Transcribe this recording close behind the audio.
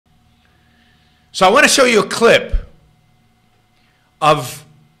So I want to show you a clip of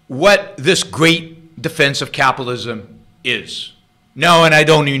what this great defense of capitalism is. No, and I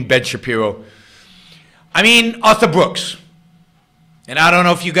don't mean Ben Shapiro. I mean Arthur Brooks. And I don't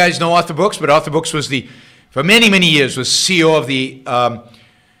know if you guys know Arthur Brooks, but Arthur Brooks was for many, many years, was CEO of the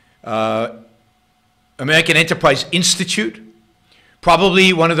American Enterprise Institute,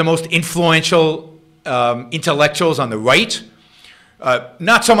 probably one of the most influential intellectuals on the right.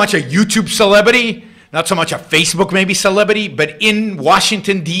 Not so much a YouTube celebrity, not so much a Facebook maybe celebrity, but in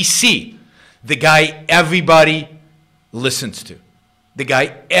Washington, D.C., the guy everybody listens to. The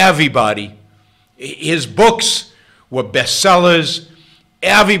guy everybody, his books were bestsellers.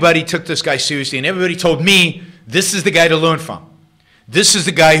 Everybody took this guy seriously, and everybody told me, this is the guy to learn from. This is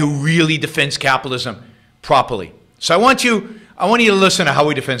the guy who really defends capitalism properly. So I want you to listen to how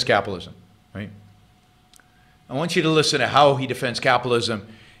he defends capitalism, right? I want you to listen to how he defends capitalism,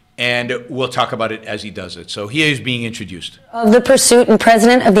 and we'll talk about it as he does it. So here he's being introduced. Of the pursuit and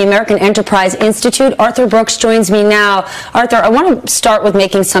president of the American Enterprise Institute, Arthur Brooks joins me now. Arthur, I want to start with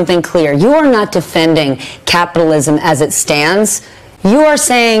making something clear. You are not defending capitalism as it stands. You are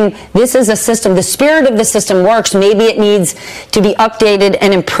saying this is a system, the spirit of the system works. Maybe it needs to be updated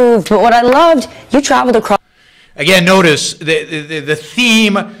and improved. But what I loved, you traveled across. Again, notice the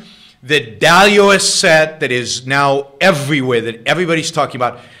theme that Dalio has set, that is now everywhere, that everybody's talking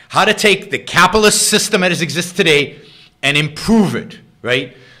about, how to take the capitalist system as it exists today and improve it,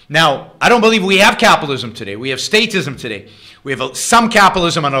 right? Now, I don't believe we have capitalism today. We have statism today. We have some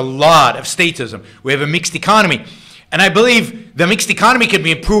capitalism and a lot of statism. We have a mixed economy. And I believe the mixed economy can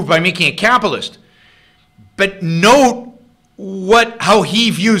be improved by making it capitalist. But note how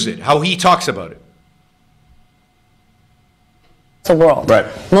he views it, how he talks about it. The world. Right.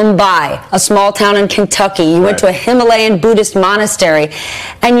 Mumbai, a small town in Kentucky. You went to a Himalayan Buddhist monastery,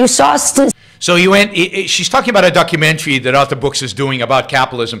 and you saw. So he went. She's talking about a documentary that Arthur Brooks is doing about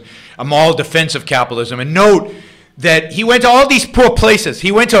capitalism, a moral defense of capitalism. And note that he went to all these poor places.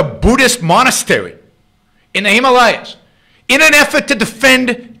 He went to a Buddhist monastery in the Himalayas in an effort to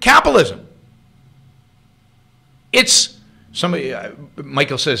defend capitalism. It's somebody.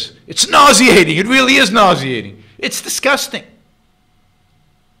 Michael says it's nauseating. It really is nauseating. It's disgusting.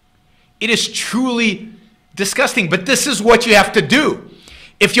 It is truly disgusting, but this is what you have to do.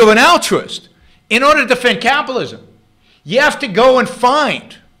 If you're an altruist, in order to defend capitalism, you have to go and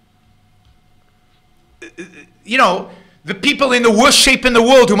find, you know, the people in the worst shape in the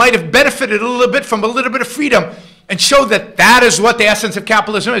world who might have benefited a little bit from a little bit of freedom and show that that is what the essence of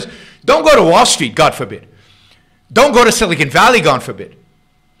capitalism is. Don't go to Wall Street, God forbid. Don't go to Silicon Valley, God forbid.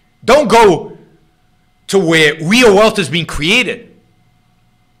 Don't go to where real wealth is being created.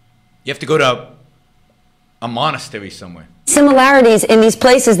 You have to go to a monastery somewhere. Similarities in these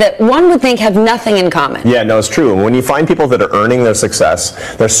places that one would think have nothing in common. Yeah, no, it's true. When you find people that are earning their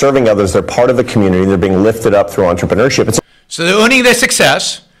success, they're serving others, they're part of the community, they're being lifted up through entrepreneurship. So they're earning their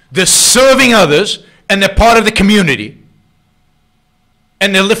success, they're serving others, and they're part of the community,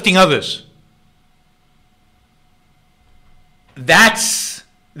 and they're lifting others. That's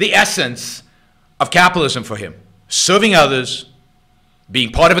the essence of capitalism for him. Serving others, being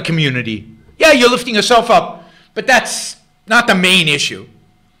part of a community. Yeah, you're lifting yourself up, but that's not the main issue.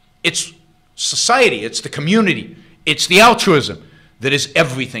 It's society, it's the community, it's the altruism that is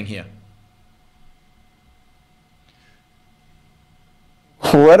everything here.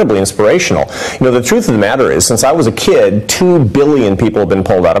 Incredibly inspirational. You know, the truth of the matter is, since I was a kid, 2 billion people have been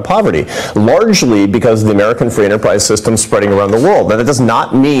pulled out of poverty, largely because of the American free enterprise system spreading around the world. Now, that does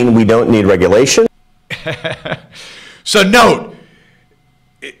not mean we don't need regulation. So note,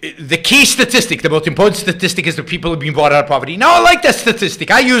 the key statistic, the most important statistic, is that people are being brought out of poverty. Now, I like that statistic.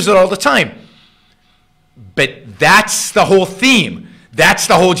 I use it all the time. But that's the whole theme. That's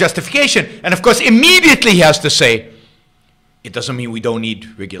the whole justification. And of course, immediately he has to say, it doesn't mean we don't need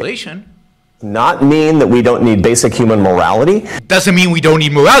regulation. Not mean that we don't need basic human morality. It doesn't mean we don't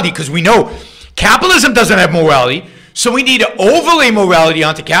need morality, because we know capitalism doesn't have morality, so we need to overlay morality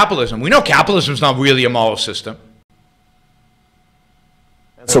onto capitalism. We know capitalism is not really a moral system.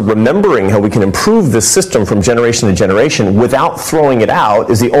 So remembering how we can improve this system from generation to generation without throwing it out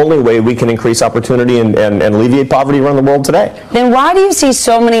is the only way we can increase opportunity and alleviate poverty around the world today. Then why do you see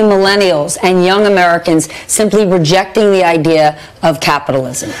so many millennials and young Americans simply rejecting the idea of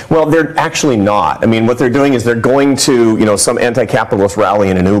capitalism? Well, they're actually not. I mean, what they're doing is they're going to, you know, some anti-capitalist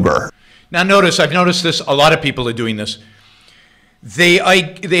rally in an Uber. Now notice, I've noticed this, a lot of people are doing this. They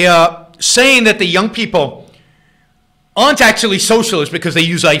are saying that the young people aren't actually socialists because they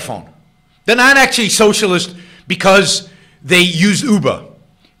use iPhone. They're not actually socialists because they use Uber.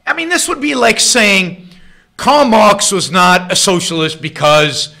 I mean, this would be like saying Karl Marx was not a socialist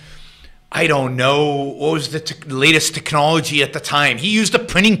because, I don't know, what was the latest technology at the time? He used a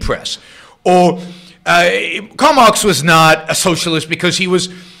printing press. Or Karl Marx was not a socialist because he was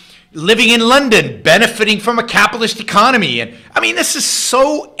living in London, benefiting from a capitalist economy. And I mean, this is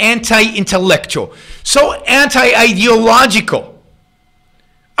so anti-intellectual, so anti-ideological.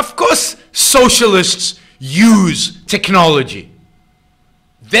 Of course, socialists use technology.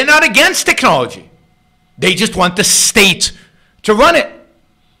 They're not against technology. They just want the state to run it.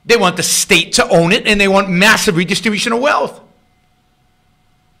 They want the state to own it, and they want massive redistribution of wealth.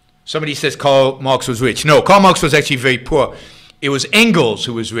 Somebody says Karl Marx was rich. No, Karl Marx was actually very poor. It was Engels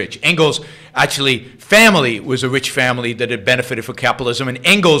who was rich. Engels' actually family was a rich family that had benefited from capitalism, and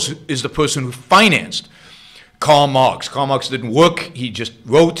Engels is the person who financed Karl Marx. Karl Marx didn't work, he just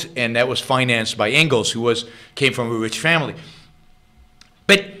wrote, and that was financed by Engels, who came from a rich family.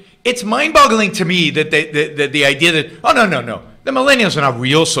 But it's mind-boggling to me that the idea that, oh, no, the millennials are not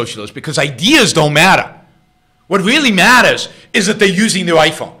real socialists because ideas don't matter. What really matters is that they're using their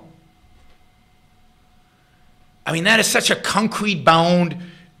iPhone. I mean, that is such a concrete-bound,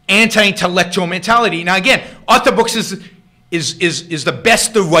 anti-intellectual mentality. Now, again, Arthur Brooks is the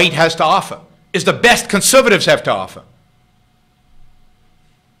best the right has to offer, is the best conservatives have to offer.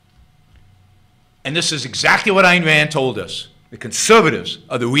 And this is exactly what Ayn Rand told us. The conservatives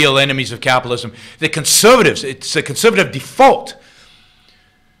are the real enemies of capitalism. The conservatives, it's a conservative default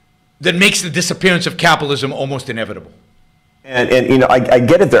that makes the disappearance of capitalism almost inevitable. And you know, I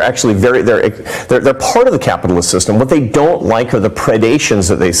get it. They're actually they're part of the capitalist system. What they don't like are the predations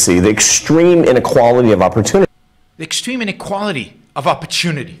that they see, the extreme inequality of opportunity. The extreme inequality of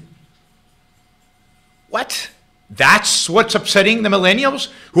opportunity. What? That's what's upsetting the millennials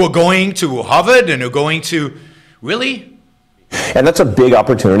who are going to Harvard and are going to, really? And that's a big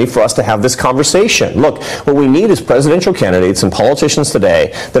opportunity for us to have this conversation. Look, what we need is presidential candidates and politicians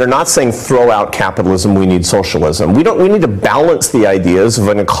today that are not saying throw out capitalism, we need socialism. We need to balance the ideas of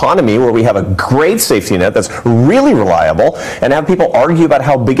an economy where we have a great safety net that's really reliable and have people argue about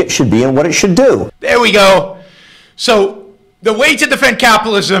how big it should be and what it should do. There we go. So the way to defend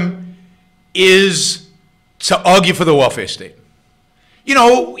capitalism is to argue for the welfare state. You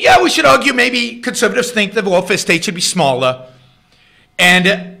know, yeah, we should argue maybe conservatives think the welfare state should be smaller.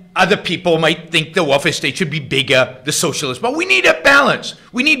 And other people might think the welfare state should be bigger, the socialists. But we need a balance.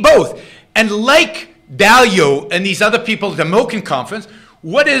 We need both. And like Dalio and these other people at the Milken Conference,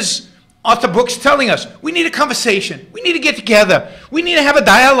 what is Arthur Brooks telling us? We need a conversation. We need to get together. We need to have a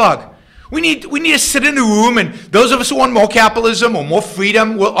dialogue. We need to sit in a room, and those of us who want more capitalism or more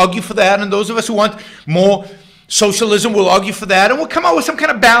freedom will argue for that, and those of us who want more socialism will argue for that, and we'll come out with some kind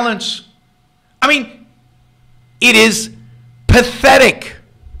of balance. I mean, it is pathetic.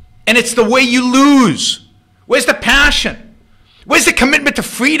 And it's the way you lose. Where's the passion? Where's the commitment to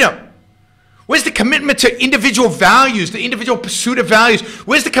freedom? Where's the commitment to individual values, the individual pursuit of values?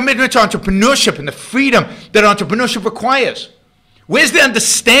 Where's the commitment to entrepreneurship and the freedom that entrepreneurship requires? Where's the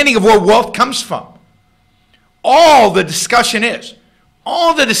understanding of where wealth comes from? All the discussion is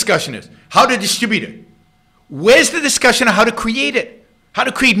how to distribute it. Where's the discussion of how to create it? How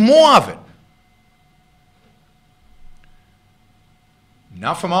to create more of it?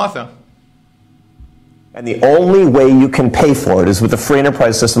 Not from Arthur. And the only way you can pay for it is with a free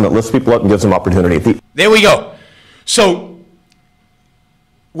enterprise system that lifts people up and gives them opportunity. There we go. So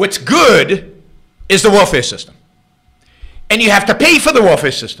what's good is the welfare system. And you have to pay for the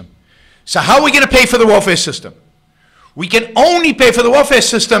welfare system. So how are we going to pay for the welfare system? We can only pay for the welfare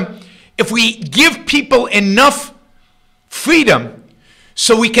system if we give people enough freedom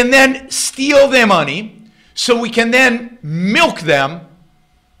so we can then steal their money, so we can then milk them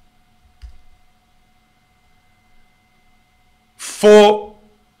for,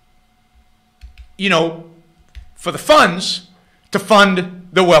 for the funds to fund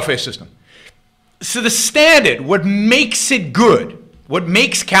the welfare system. So the standard, what makes it good, what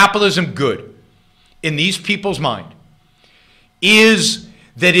makes capitalism good in these people's mind, is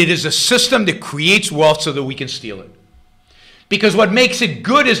that it is a system that creates wealth so that we can steal it. Because what makes it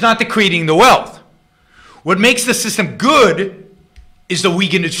good is not the creating the wealth. What makes the system good is that we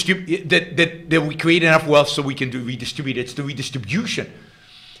can distribute, that we create enough wealth so we can redistribute it. It's the redistribution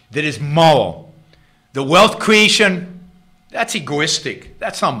that is moral. The wealth creation, that's egoistic.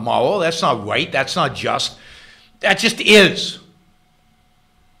 That's not moral. That's not right. That's not just. That just is.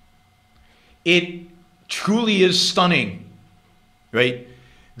 It truly is stunning, right,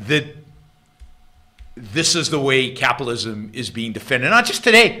 that this is the way capitalism is being defended. Not just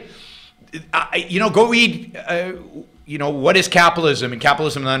today. Go read you know, what is capitalism? And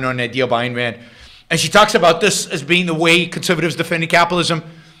capitalism not an idea by Ayn Rand. And she talks about this as being the way conservatives defended capitalism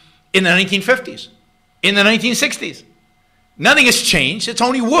in the 1950s, in the 1960s. Nothing has changed. It's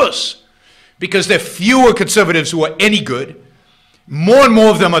only worse because there are fewer conservatives who are any good. More and more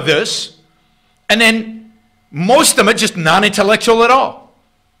of them are this. And then most of them are just non-intellectual at all.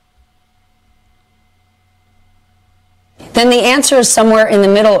 Then the answer is somewhere in the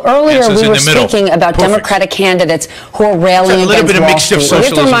middle. Earlier, we were speaking about Democratic candidates who are railing against Wall Street. We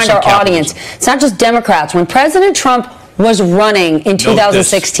have to remind our audience, it's not just Democrats. When President Trump was running in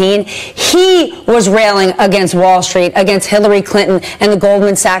 2016, he was railing against Wall Street, against Hillary Clinton and the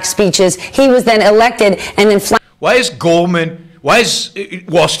Goldman Sachs speeches. He was then elected and then... Why is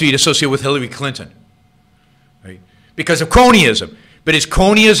Wall Street associated with Hillary Clinton? Right? Because of cronyism. But is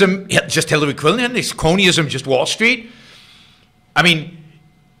cronyism just Hillary Clinton? Is cronyism just Wall Street? I mean,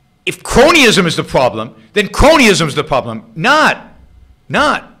 if cronyism is the problem, then cronyism is the problem, not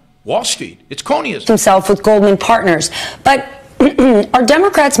Wall Street. It's cronyism. Himself with Goldman Partners. But are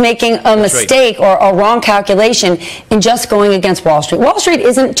Democrats making a mistake or a wrong calculation in just going against Wall Street? Wall Street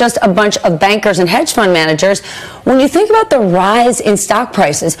isn't just a bunch of bankers and hedge fund managers. When you think about the rise in stock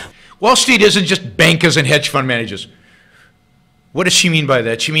prices... Wall Street isn't just bankers and hedge fund managers. What does she mean by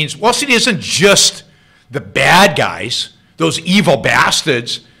that? She means Wall Street isn't just the bad guys, those evil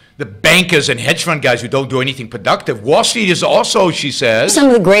bastards, the bankers and hedge fund guys who don't do anything productive. Wall Street is also, she says... Some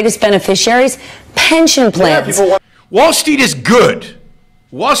of the greatest beneficiaries, pension plans. Yeah, Wall Street is good.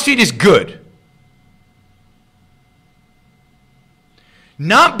 Wall Street is good.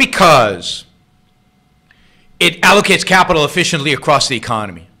 Not because it allocates capital efficiently across the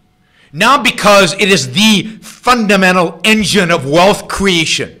economy. Not because it is the fundamental engine of wealth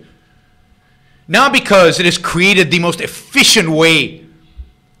creation. Not because it has created the most efficient way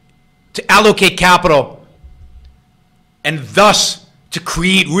to allocate capital and thus to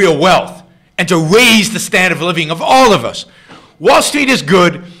create real wealth and to raise the standard of living of all of us. Wall Street is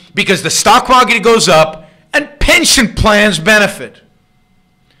good because the stock market goes up and pension plans benefit.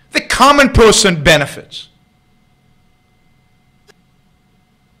 The common person benefits.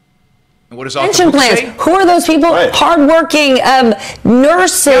 And what does pension plans? Say? Who are those people? Right. Hardworking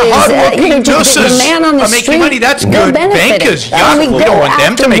nurses. Hardworking nurses the man on the street. Making money. That's good. Bankers. Yeah, we don't want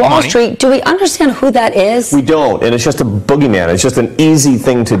them to make Wall money. Street. Do we understand who that is? We don't, and it's just a boogeyman. It's just an easy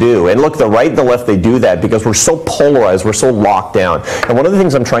thing to do. And look, the right and the left, they do that because we're so polarized. We're so locked down. And one of the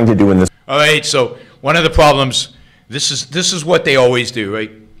things I'm trying to do in this. All right. So one of the problems. This is what they always do,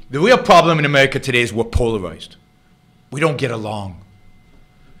 right? The real problem in America today is we're polarized. We don't get along.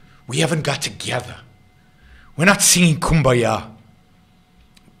 We haven't got together. We're not singing Kumbaya.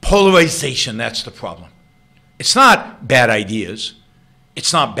 Polarization, that's the problem. It's not bad ideas.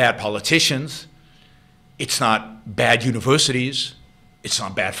 It's not bad politicians. It's not bad universities. It's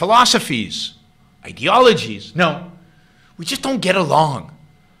not bad philosophies, ideologies. No, we just don't get along.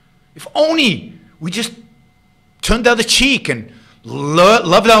 If only we just turned the other cheek and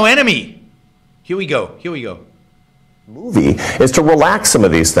loved our enemy. Here we go. Here we go. Movie is to relax some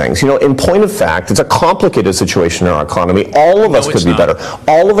of these things. You know, in point of fact, it's a complicated situation in our economy. All of us could be better.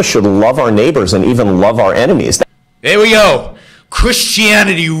 All of us should love our neighbors and even love our enemies. There we go.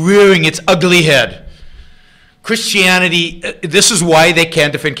 Christianity rearing its ugly head. Christianity, this is why they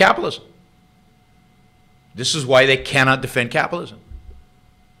can't defend capitalism. This is why they cannot defend capitalism.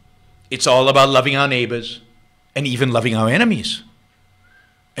 It's all about loving our neighbors and even loving our enemies.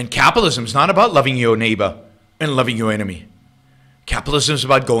 And capitalism is not about loving your neighbor and loving your enemy. Capitalism is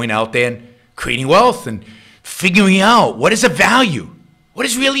about going out there and creating wealth and figuring out what is a value, what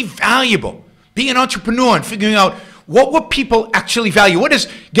is really valuable. Being an entrepreneur and figuring out what will people actually value, what is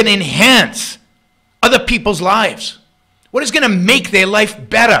going to enhance other people's lives, what is going to make their life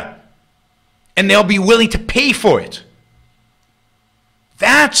better, and they'll be willing to pay for it.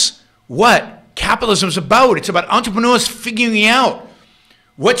 That's what capitalism is about. It's about entrepreneurs figuring out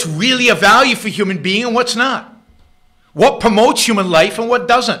what's really a value for human being and what's not. What promotes human life and what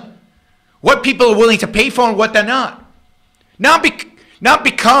doesn't. What people are willing to pay for and what they're not. Not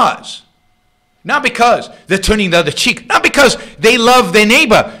because they're turning the other cheek. Not because they love their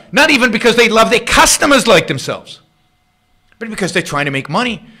neighbor. Not even because they love their customers like themselves. But because they're trying to make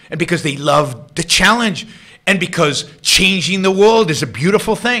money. And because they love the challenge. And because changing the world is a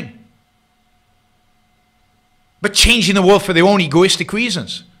beautiful thing. But changing the world for their own egoistic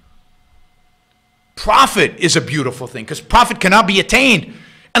reasons. Profit is a beautiful thing because profit cannot be attained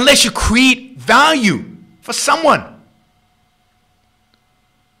unless you create value for someone.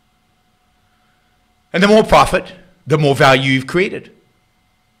 And the more profit, the more value you've created.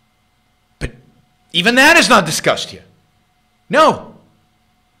 But even that is not discussed here. No.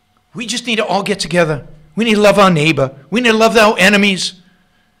 We just need to all get together. We need to love our neighbor. We need to love our enemies.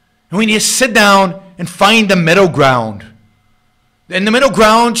 And we need to sit down and find the middle ground. And the middle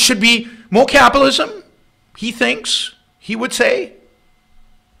ground should be more capitalism, he thinks, he would say.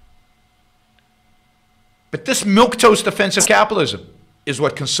 But this milquetoast defense of capitalism is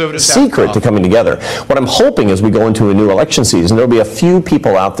what conservatives have secret to coming together. What I'm hoping as we go into a new election season, there'll be a few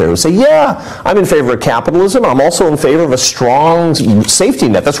people out there who say, yeah, I'm in favor of capitalism. I'm also in favor of a strong safety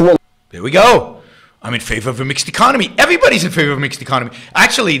net. That's real. There we go. I'm in favor of a mixed economy. Everybody's in favor of a mixed economy.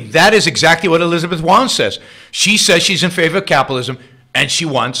 Actually, that is exactly what Elizabeth Warren says. She says she's in favor of capitalism, and she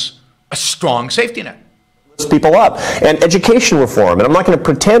wants a strong safety net. People up. And education reform. And I'm not going to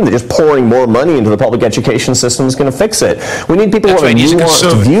pretend that just pouring more money into the public education system is going to fix it. We need people who have a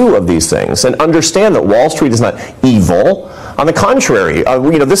nuanced view of these things and understand that Wall Street is not evil. On the contrary,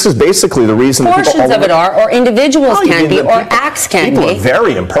 this is basically the reason that portions of it are, or individuals can be, or acts can be. People are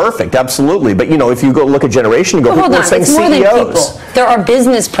very imperfect, absolutely. But if you go look at generation ago, people are saying CEOs. There are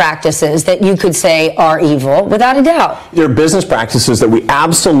business practices that you could say are evil, without a doubt. There are business practices that we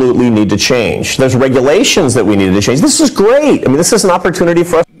absolutely need to change. There's regulations that we need to change. This is great. I mean, this is an opportunity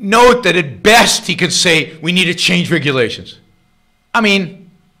for us. Note that at best he could say we need to change regulations. I mean,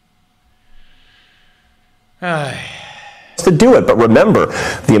 to do it. But remember,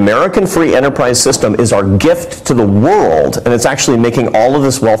 the American free enterprise system is our gift to the world, and it's actually making all of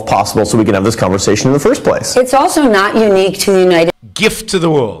this wealth possible so we can have this conversation in the first place. It's also not unique to the United gift to the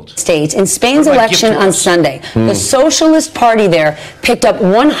world. States. In Spain's election on Sunday, the Socialist Party there picked up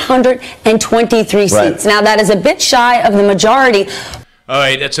 123 seats. Right. Now, that is a bit shy of the majority. All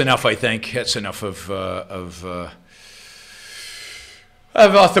right, that's enough, I think. That's enough of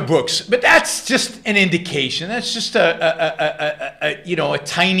Arthur Brooks. But that's just an indication. That's just a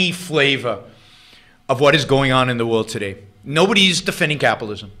tiny flavor of what is going on in the world today. Nobody's defending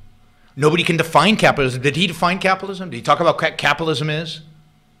capitalism. Nobody can define capitalism. Did he define capitalism? Did he talk about what capitalism is?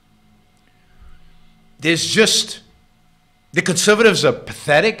 There's just, the conservatives are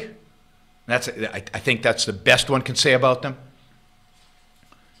pathetic. I think that's the best one can say about them.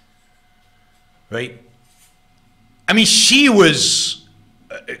 Right? I mean, she was,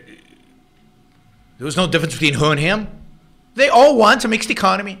 there was no difference between her and him. They all want a mixed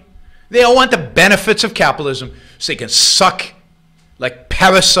economy. They all want the benefits of capitalism so they can suck like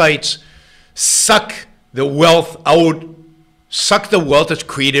parasites, suck the wealth out, suck the wealth that's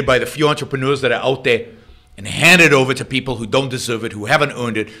created by the few entrepreneurs that are out there and hand it over to people who don't deserve it, who haven't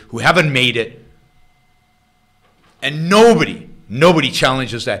earned it, who haven't made it. And nobody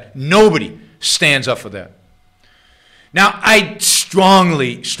challenges that. Nobody stands up for that. Now, I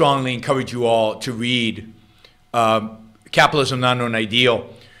strongly encourage you all to read Capitalism, Not an Ideal,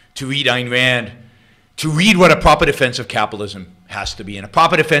 to read Ayn Rand, to read what a proper defense of capitalism has to be. And a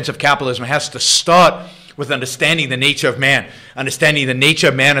proper defense of capitalism has to start with understanding the nature of man, understanding the nature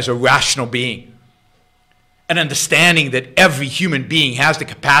of man as a rational being, and understanding that every human being has the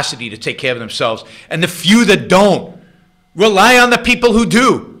capacity to take care of themselves, and the few that don't rely on the people who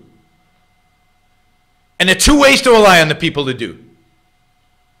do. And there are two ways to rely on the people who do: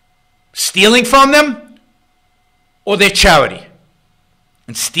 stealing from them or their charity.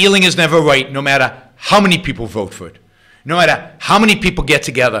 And stealing is never right, no matter how many people vote for it. No matter how many people get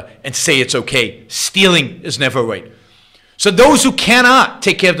together and say it's okay, stealing is never right. So those who cannot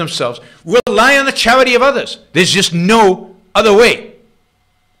take care of themselves rely on the charity of others. There's just no other way.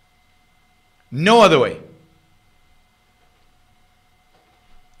 No other way.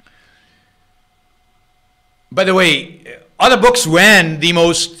 By the way, Arthur Brooks ran the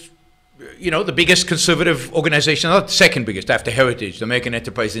most, the biggest conservative organization, not the second biggest after Heritage, the American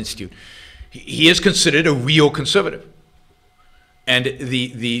Enterprise Institute. He is considered a real conservative and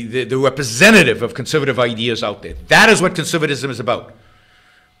the representative of conservative ideas out there. That is what conservatism is about.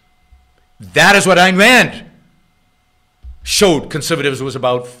 That is what Ayn Rand showed conservatism was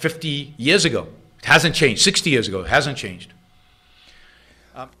about 50 years ago. It hasn't changed. 60 years ago, it hasn't changed.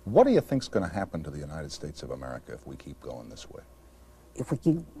 What do you think is going to happen to the United States of America if we keep going this way? If we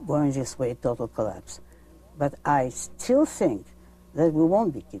keep going this way, total collapse. But I still think that we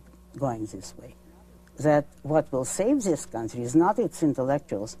won't keep going this way. That what will save this country is not its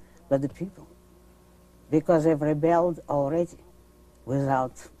intellectuals, but the people. Because they've rebelled already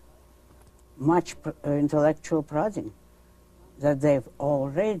without much intellectual prodding. That they've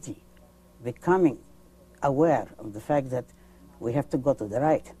already becoming aware of the fact that we have to go to the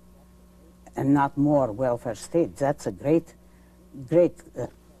right and not more welfare state. That's a great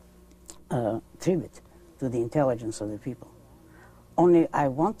tribute to the intelligence of the people. Only I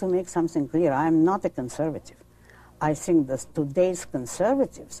want to make something clear. I'm not a conservative. I think that today's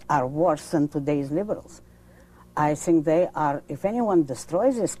conservatives are worse than today's liberals. I think they are, if anyone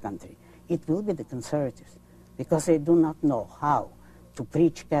destroys this country, it will be the conservatives, because they do not know how to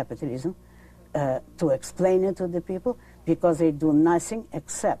preach capitalism, to explain it to the people, because they do nothing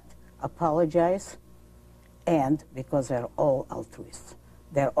except apologize, and because they're all altruists.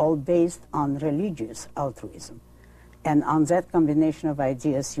 They're all based on religious altruism. And on that combination of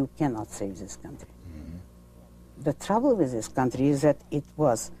ideas, you cannot save this country. Mm-hmm. The trouble with this country is that it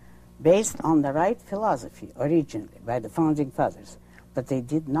was based on the right philosophy originally by the founding fathers, but they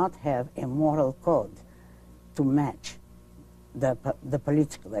did not have a moral code to match the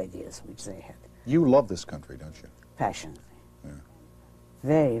political ideas which they had. You love this country, don't you? Passionately. Yeah.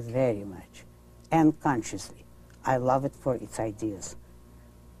 Very, very much. And consciously. I love it for its ideas.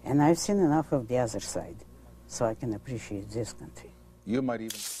 And I've seen enough of the other side, so I can appreciate this country. You might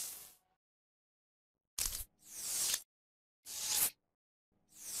even...